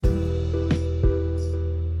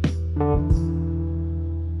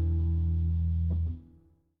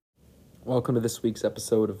Welcome to this week's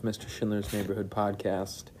episode of Mr. Schindler's Neighborhood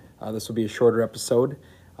Podcast. This will be a shorter episode.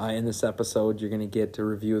 In this episode, you're going to get a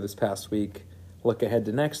review of this past week, look ahead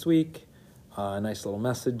to next week, a nice little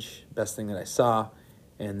message, best thing that I saw,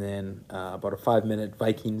 and then about a 5-minute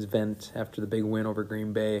Vikings vent after the big win over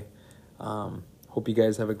Green Bay. Hope you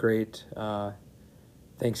guys have a great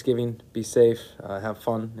Thanksgiving. Be safe, have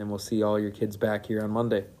fun, and we'll see all your kids back here on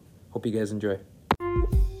Monday. Hope you guys enjoy.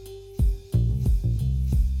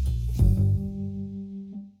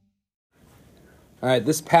 All right,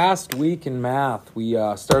 this past week in math, we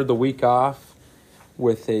started the week off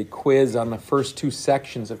with a quiz on the first two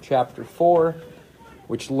sections of Chapter 4,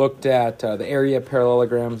 which looked at the area of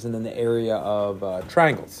parallelograms and then the area of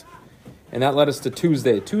triangles. And that led us to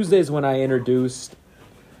Tuesday. Tuesday is when I introduced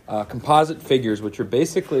composite figures, which are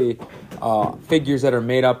basically figures that are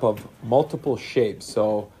made up of multiple shapes.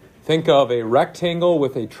 So think of a rectangle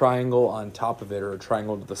with a triangle on top of it or a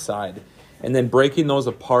triangle to the side. And then breaking those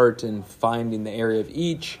apart and finding the area of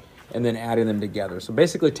each and then adding them together. So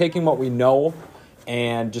basically taking what we know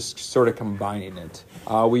and just sort of combining it.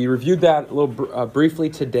 We reviewed that a little briefly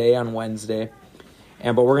today on Wednesday,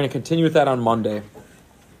 but we're going to continue with that on Monday.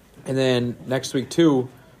 And then next week too,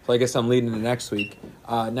 so I guess I'm leading to next week.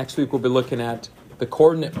 Next week we'll be looking at the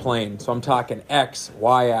coordinate plane. So I'm talking X,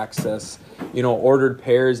 Y axis, ordered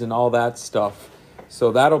pairs and all that stuff.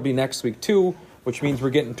 So that'll be next week too, which means we're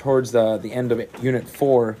getting towards the end of Unit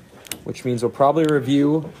 4, which means we'll probably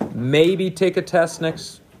review, maybe take a test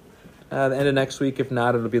the end of next week. If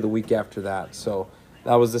not, it'll be the week after that. So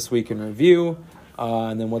that was this week in review,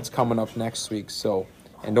 and then what's coming up next week. So,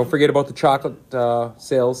 and don't forget about the chocolate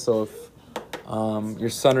sales. So if your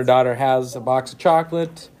son or daughter has a box of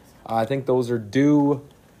chocolate, I think those are due,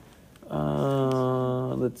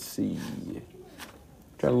 let's see,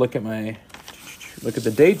 trying to look at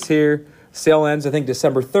the dates here. Sale ends, I think,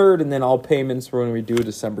 December 3rd, and then all payments we're going to do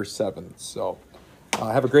December 7th. So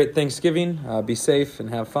have a great Thanksgiving. Be safe and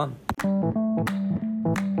have fun.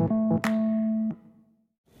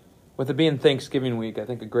 With it being Thanksgiving week, I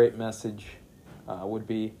think a great message would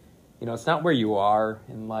be, it's not where you are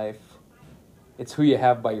in life. It's who you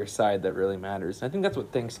have by your side that really matters. And I think that's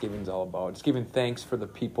what Thanksgiving's all about. It's giving thanks for the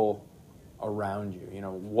people around you.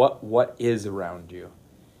 What is around you.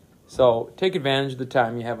 So take advantage of the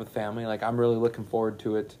time you have with family. Like, I'm really looking forward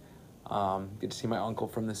to it. Get to see my uncle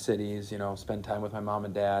from the cities, spend time with my mom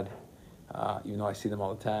and dad, even though I see them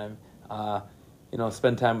all the time.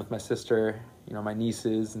 Spend time with my sister, my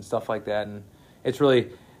nieces and stuff like that. And it's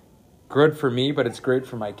really good for me, but it's great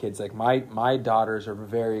for my kids. Like, my daughters are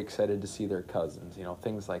very excited to see their cousins,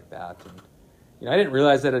 things like that. And, I didn't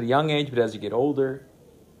realize that at a young age, but as you get older,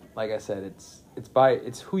 like I said,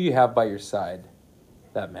 it's who you have by your side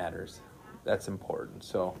that matters. That's important.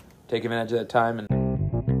 So take advantage of that time.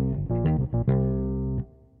 And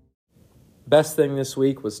best thing this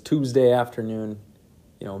week was Tuesday afternoon,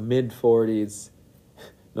 mid-40s,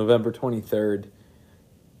 November 23rd.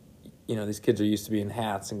 These kids are used to being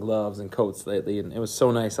hats and gloves and coats lately, and it was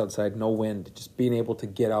so nice outside, no wind, just being able to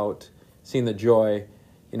get out, seeing the joy,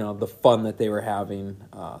 the fun that they were having.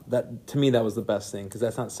 That, to me, that was the best thing, because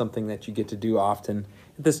that's not something that you get to do often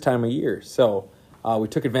at this time of year. So we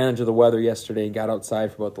took advantage of the weather yesterday and got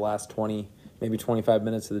outside for about the last 20, maybe 25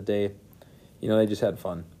 minutes of the day. They just had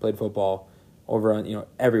fun, played football over on,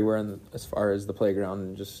 everywhere as far as the playground,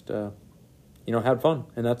 and just, had fun.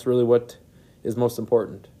 And that's really what is most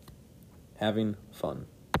important, having fun.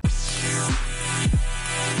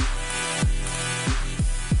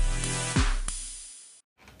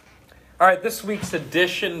 All right, this week's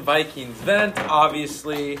edition, Vikings Vent,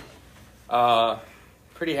 obviously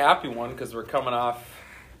pretty happy one because we're coming off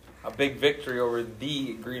a big victory over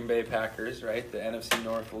the Green Bay Packers, right? The NFC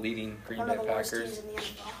North leading Green Bay Packers.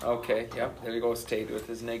 Okay, yep. There you go, State with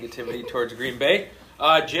his negativity towards Green Bay.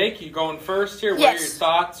 Jake, you going first here? What are your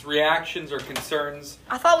thoughts, reactions, or concerns?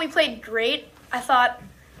 I thought we played great. I thought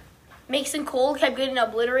Mason Cole kept getting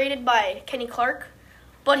obliterated by Kenny Clark,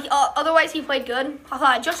 but otherwise he played good. I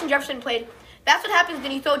thought Justin Jefferson played. That's what happens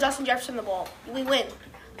when you throw Justin Jefferson the ball. We win.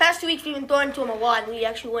 Past 2 weeks we've been throwing to him a lot, and we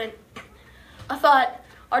actually win. I thought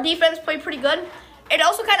our defense played pretty good. It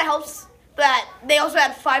also kind of helps that they also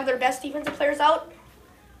had 5 of their best defensive players out,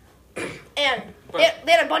 and they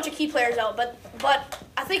had a bunch of key players out. But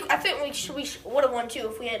I think we would have won too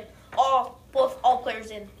if we had all players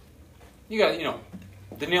in. You got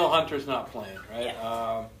Danielle Hunter's not playing, right?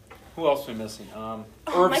 Yeah. Who else are we missing?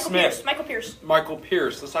 Irv Smith. Michael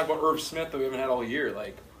Pierce. Let's talk about Irv Smith that we haven't had all year.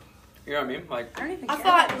 You know what I mean? I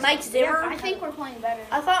thought Mike Zimmer. I think we're playing better.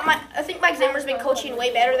 I think Mike Zimmer's been coaching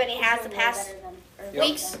way better than he has the past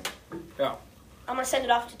weeks. Yeah. I'm gonna send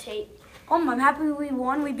it off to Tate. I'm happy we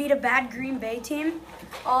won. We beat a bad Green Bay team.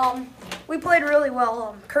 We played really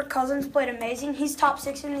well. Kirk Cousins played amazing. He's top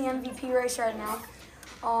 6 in the MVP race right now.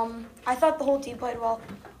 I thought the whole team played well.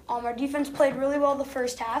 Our defense played really well the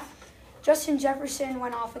first half. Justin Jefferson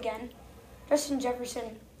went off again. Justin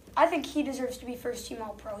Jefferson, I think he deserves to be first-team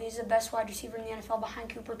All-Pro. He's the best wide receiver in the NFL behind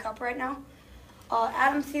Cooper Kupp right now.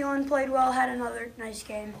 Adam Thielen played well, had another nice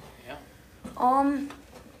game. Yeah.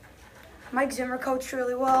 Mike Zimmer coached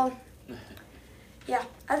really well. Yeah,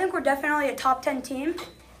 I think we're definitely a top 10 team.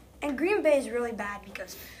 And Green Bay is really bad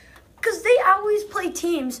because they always play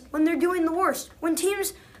teams when they're doing the worst. When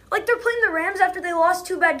teams, like they're playing the Rams after they lost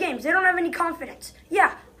 2 bad games. They don't have any confidence.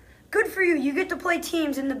 Yeah, good for you. You get to play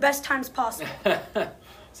teams in the best times possible.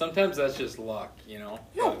 Sometimes that's just luck,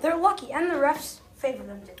 No, they're lucky, and the refs favor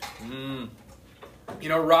them too.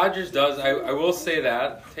 Rodgers does. I will say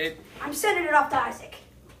that. I'm sending it off to Isaac.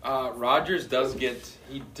 Rodgers does get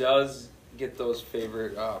those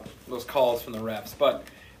those calls from the refs, but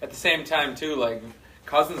at the same time too, like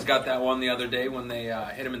Cousins got that one the other day when they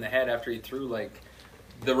hit him in the head after he threw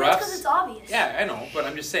the refs. Because it's obvious. Yeah, I know, but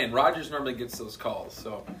I'm just saying Rodgers normally gets those calls.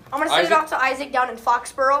 So I'm gonna send it off to Isaac down in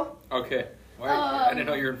Foxborough. Okay. I didn't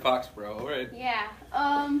know you were in Foxborough. All right. Yeah.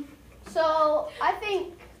 So I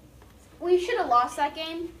think we should have lost that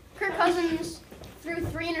game. Kirk Cousins threw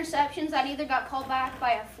 3 interceptions that either got called back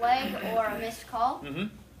by a flag or a missed call. Mm-hmm.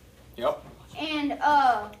 Yep. And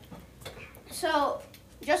so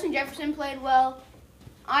Justin Jefferson played well.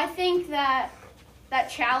 I think that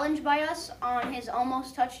challenge by us on his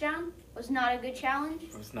almost touchdown was not a good challenge.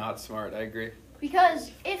 It was not smart. I agree.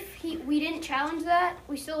 Because if we didn't challenge that,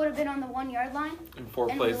 we still would have been on the 1-yard line. In 4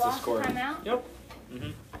 and plays we to lost score. The timeout. Yep.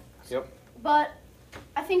 Mm-hmm. Yep. But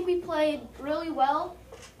I think we played really well.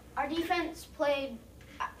 Our defense played,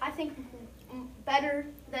 I think, better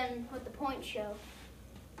than what the points show.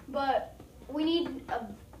 But we need a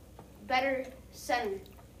better center.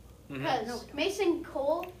 Because Mason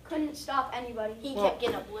Cole couldn't stop anybody. He kept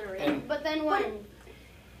getting obliterated. But then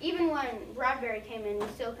even when Bradbury came in, he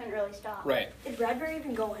still couldn't really stop. Right. Did Bradbury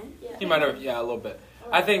even go in? Yeah. He might have, a little bit.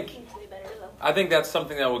 I think that's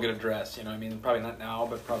something that will get addressed. Probably not now,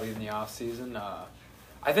 but probably in the off season.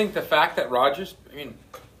 I think the fact that Rodgers,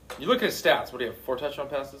 you look at his stats. What do you have? 4 touchdown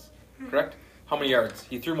passes, correct? How many yards?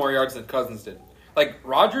 He threw more yards than Cousins did.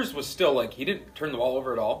 Rodgers was still he didn't turn the ball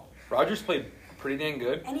over at all. Rodgers played pretty dang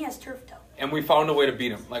good. And he has turf toe. And we found a way to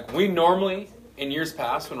beat him. We normally, in years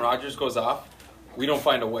past, when Rodgers goes off, we don't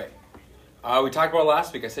find a way. We talked about it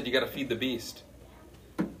last week. I said you got to feed the beast.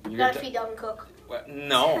 You got to feed Dalvin Cook. Well,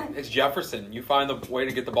 no, it's Jefferson. You find the way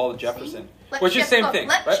to get the ball to Jefferson. Which is the same thing.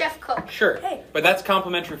 Let right? Chef cook. Sure. Hey. But that's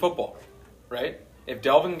complementary football, right? If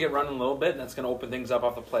Delvin can get running a little bit, that's going to open things up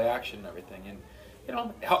off the play action and everything.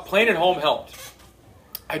 And, playing at home helped.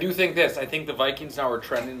 I do think this. I think the Vikings now are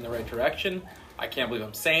trending in the right direction. I can't believe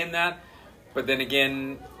I'm saying that. But then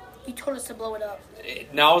again, You told us to blow it up.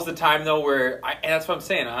 now is the time, though, where and that's what I'm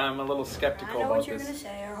saying. I'm a little skeptical I know about what you're this. going to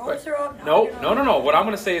say. Our But hopes are up. No. What I'm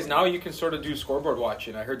going to say is now you can sort of do scoreboard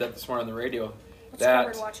watching. I heard that this morning on the radio. What's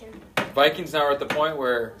that scoreboard watching? Vikings now are at the point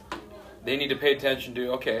where they need to pay attention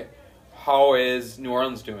to, okay, how is New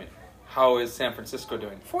Orleans doing? How is San Francisco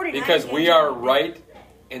doing? 49ers Because we games are are right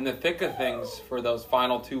in the thick of things for those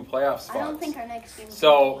final 2 playoff spots. I don't think our next game is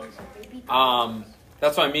So, gonna be easy. They beat the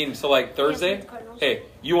that's what I mean. So, Thursday, the Cardinals. hey,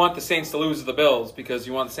 you want the Saints to lose to the Bills because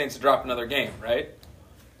you want the Saints to drop another game, right?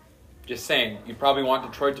 Just saying. You probably want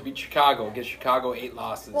Detroit to beat Chicago, get Chicago 8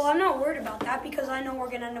 losses. Well, I'm not worried about that because I know we're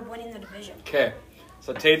going to end up winning the division. Okay.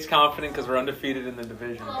 So, Tate's confident because we're undefeated in the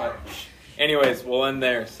division. But anyways, we'll end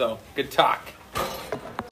there. So, good talk.